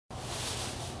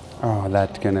Oh,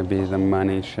 that's gonna be the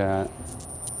money shot.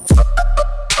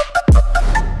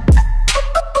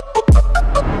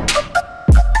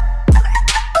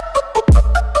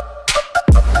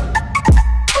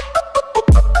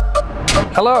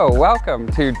 Hello,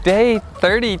 welcome to day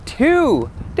 32.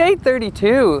 Day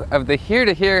 32 of the Here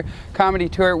to Here comedy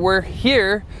tour. We're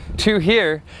here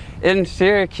in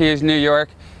Syracuse, New York,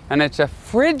 and it's a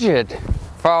frigid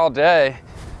fall day.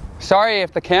 Sorry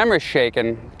if the camera's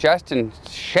shaking. Justin's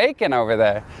shaking over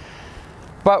there.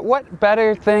 But what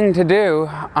better thing to do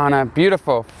on a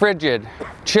beautiful, frigid,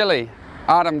 chilly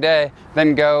autumn day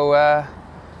than go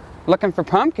looking for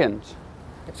pumpkins.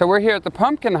 So we're here at the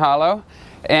Pumpkin Hollow,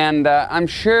 and I'm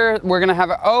sure we're gonna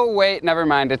have oh wait, never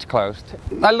mind, it's closed.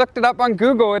 I looked it up on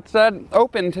Google, it said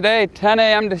open today, 10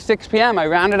 a.m. to 6 p.m. I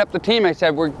rounded up the team, I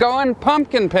said, we're going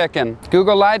pumpkin picking.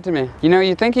 Google lied to me. You know,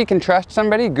 you think you can trust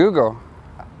somebody? Google.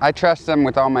 I trust them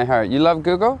with all my heart. You love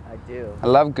Google? I do. I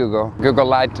love Google. Google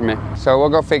lied to me. So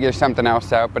we'll go figure something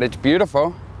else out, but it's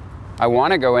beautiful. I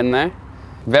wanna go in there.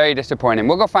 Very disappointing.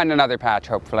 We'll go find another patch,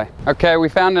 hopefully. Okay, we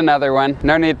found another one.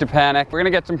 No need to panic. We're gonna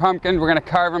get some pumpkins. We're gonna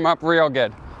carve them up real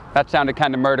good. That sounded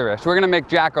kind of murderous. We're gonna make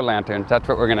jack-o'-lanterns. That's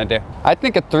what we're gonna do. I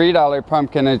think a $3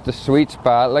 pumpkin is the sweet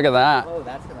spot. Look at that. Oh,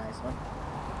 that's a nice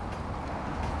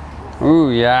one. Ooh,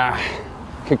 yeah.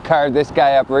 Could carve this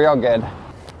guy up real good.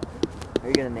 Are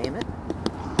you gonna name it?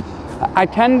 I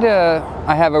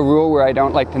have a rule where I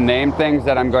don't like to name things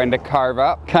that I'm going to carve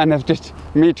up. Kind of just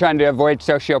me trying to avoid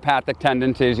sociopathic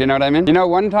tendencies, you know what I mean? You know,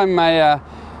 one time my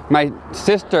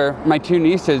sister, my two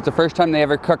nieces, the first time they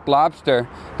ever cooked lobster,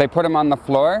 they put them on the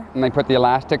floor and they put the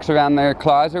elastics around their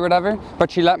claws or whatever,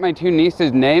 but she let my two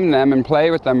nieces name them and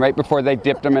play with them right before they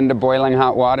dipped them into boiling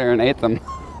hot water and ate them.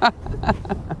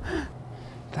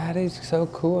 That is so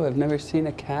cool. I've never seen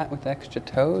a cat with extra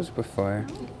toes before.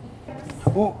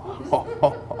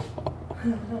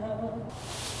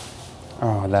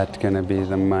 Oh, that's gonna be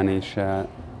the money shot.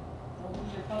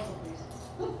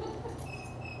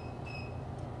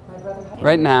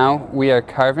 Right now, we are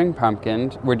carving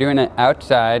pumpkins. We're doing it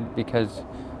outside because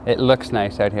it looks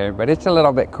nice out here, but it's a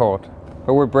little bit cold.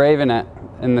 But we're braving it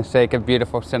in the sake of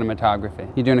beautiful cinematography.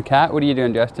 You doing a cat? What are you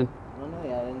doing, Justin? I don't know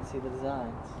yet. I didn't see the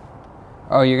designs.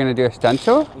 Oh, you're gonna do a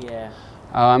stencil? Yeah.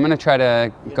 Oh, I'm gonna try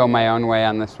to go my own way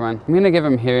on this one. I'm gonna give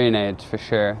him hearing aids for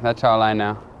sure. That's all I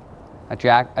know. A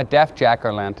deaf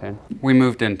jack-o'-lantern. We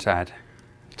moved inside.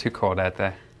 Too cold out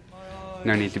there.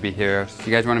 No need to be heroes.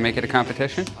 You guys want to make it a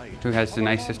competition? Who has the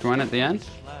nicest one at the end?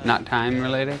 Not time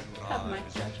related? Have Mike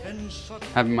judge it.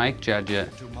 Have Mike judge it.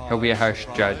 He'll be a harsh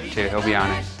judge too, he'll be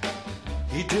honest.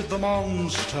 He did the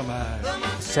monster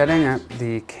mash. Setting up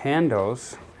the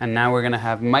candles, and now we're gonna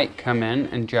have Mike come in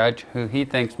and judge who he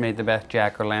thinks made the best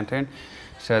jack-o'-lantern.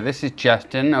 So this is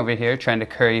Justin over here trying to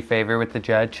curry favor with the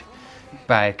judge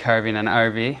by carving an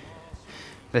RV.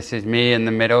 This is me in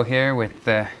the middle here with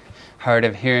the hard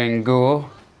of hearing ghoul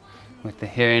with the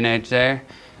hearing aids there.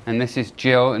 And this is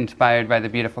Jill, inspired by the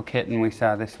beautiful kitten we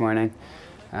saw this morning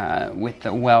with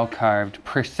the well-carved,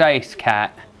 precise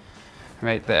cat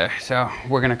right there. So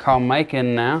we're gonna call Mike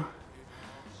in now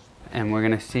and we're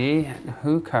gonna see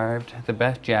who carved the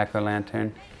best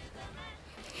jack-o'-lantern.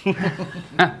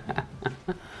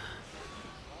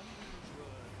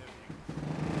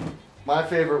 My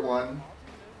favorite one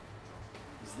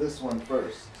is this one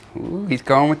first. Ooh, he's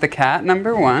going with the cat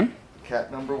number one.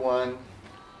 Cat number one.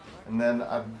 And then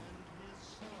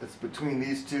it's between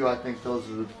these two. I think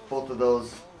both of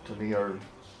those to me are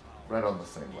right on the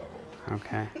same level.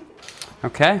 Okay.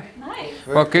 Okay. Nice.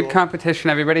 Well, good cool. competition,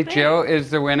 everybody. Thanks. Jill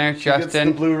is the winner. She gets Justin,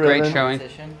 the blue great ribbon. showing.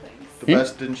 The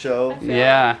best in show.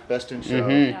 Yeah. Best in show.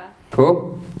 Mhm. Yeah.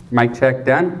 Cool. Mic check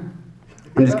done.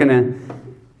 I'm just gonna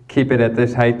keep it at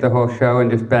this height the whole show and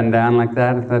just bend down like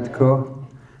that, if that's cool.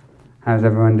 How's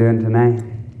everyone doing tonight?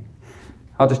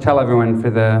 I'll just tell everyone for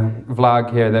the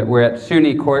vlog here that we're at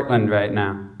SUNY Cortland right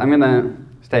now. I'm gonna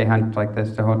stay hunched like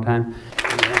this the whole time.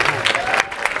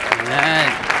 All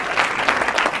right.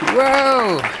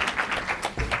 Whoa!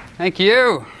 Thank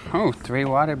you. Oh, 3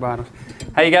 water bottles.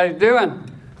 How you guys doing?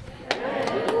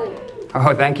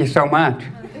 Oh, thank you so much.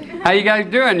 How you guys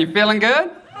doing? You feeling good?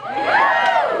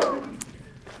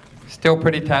 Still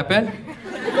pretty tepid?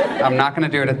 I'm not going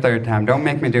to do it a third time. Don't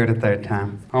make me do it a third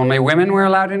time. Only women were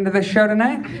allowed into this show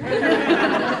tonight?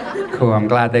 Cool, I'm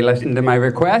glad they listened to my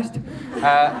request.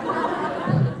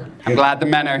 I'm glad the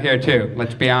men are here too.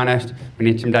 Let's be honest. We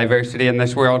need some diversity in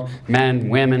this world. Men,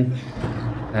 women,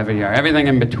 whatever you are. Everything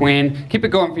in between. Keep it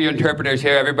going for you interpreters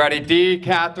here, everybody. Dee,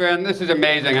 Catherine, this is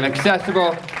amazing. An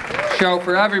accessible show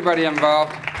for everybody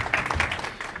involved.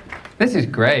 This is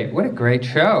great. What a great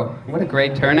show. What a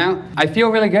great turnout. I feel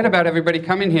really good about everybody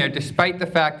coming here, despite the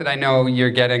fact that I know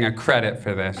you're getting a credit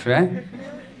for this, right?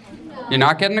 You're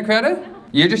not getting a credit?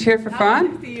 You're just here for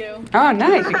fun? To see you. Oh,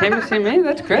 nice. You came to see me?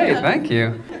 That's great. Thank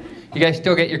you. You guys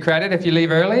still get your credit if you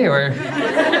leave early, or?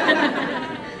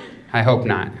 I hope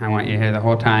not. I want you here the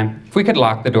whole time. If we could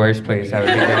lock the doors, please, that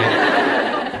would be great.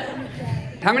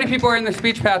 How many people are in the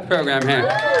speech path program here?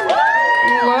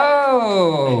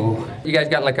 Whoa! You guys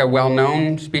got like a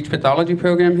well-known speech pathology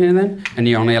program here then? And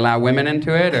you only allow women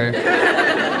into it, or?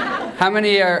 How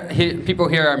many people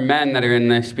here are men that are in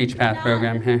the speech path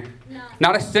program here? No.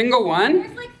 Not a single one?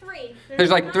 There's like 3.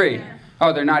 There's like 3.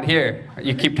 Oh, they're not here.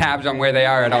 You keep tabs on where they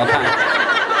are at all times.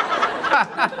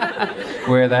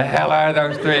 Where the hell are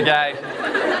those 3 guys?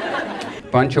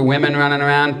 Bunch of women running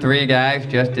around, 3 guys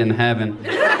just in heaven.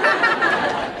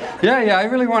 Yeah, I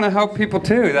really want to help people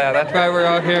too. That's why we're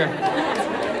all here.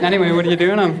 Anyway, what are you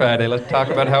doing on Friday? Let's talk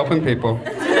about helping people.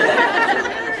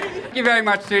 Thank you very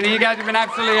much, SUNY. You guys have been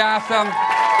absolutely awesome.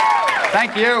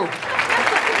 Thank you.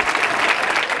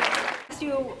 Asked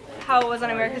you how it was on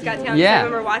America's Got Talent. Yeah. I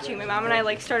remember watching. My mom and I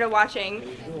like started watching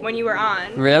when you were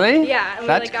on. Really? Yeah, and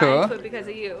That's we like cool. got into it because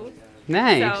of you.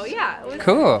 Nice. So yeah, it was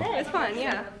cool. It was fun,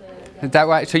 yeah. Is that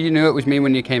why? So you knew it was me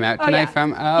when you came out tonight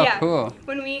from? Oh, yeah. cool.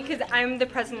 Because I'm the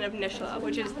president of NSHLA,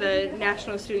 which is the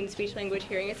National Student Speech Language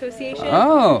Hearing Association.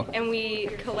 Oh. And we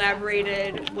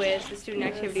collaborated with the Student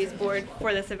Activities Board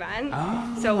for this event.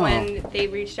 Oh. So when they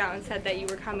reached out and said that you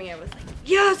were coming, I was like,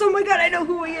 yes, oh my God, I know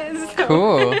who he is. So.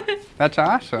 Cool. That's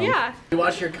awesome. Yeah. We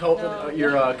watched your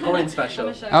Conan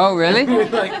special. Oh, really?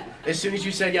 Like, as soon as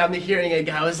you said, yeah, I'm the hearing aid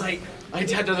guy, I was like, I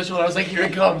tapped on the shoulder, I was like, here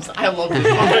it comes. I love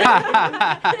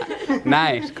this moment.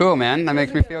 Nice. Cool, man. That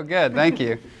makes me feel good. Thank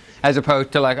you. As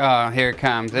opposed to like, oh, here it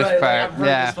comes. This Right, part. like, I've heard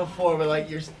Yeah. this before, but like,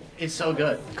 it's so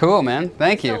good. Cool, man.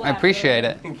 Thank you. I appreciate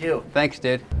it. Thank you. Thanks,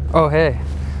 dude. Oh, hey.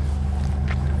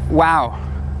 Wow.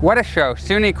 What a show.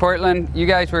 SUNY Cortland, you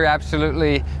guys were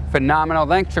absolutely phenomenal.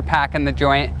 Thanks for packing the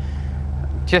joint.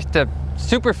 Just a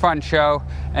super fun show.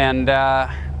 And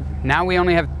now we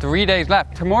only have 3 days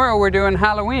left. Tomorrow we're doing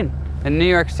Halloween in New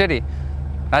York City.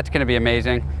 That's going to be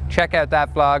amazing. Check out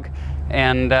that vlog.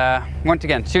 And once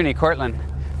again, SUNY Cortland,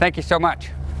 thank you so much.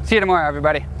 See you tomorrow,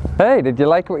 everybody. Hey, did you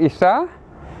like what you saw?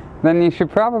 Then you should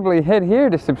probably hit here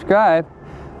to subscribe,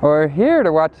 or here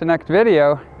to watch the next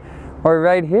video, or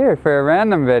right here for a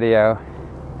random video.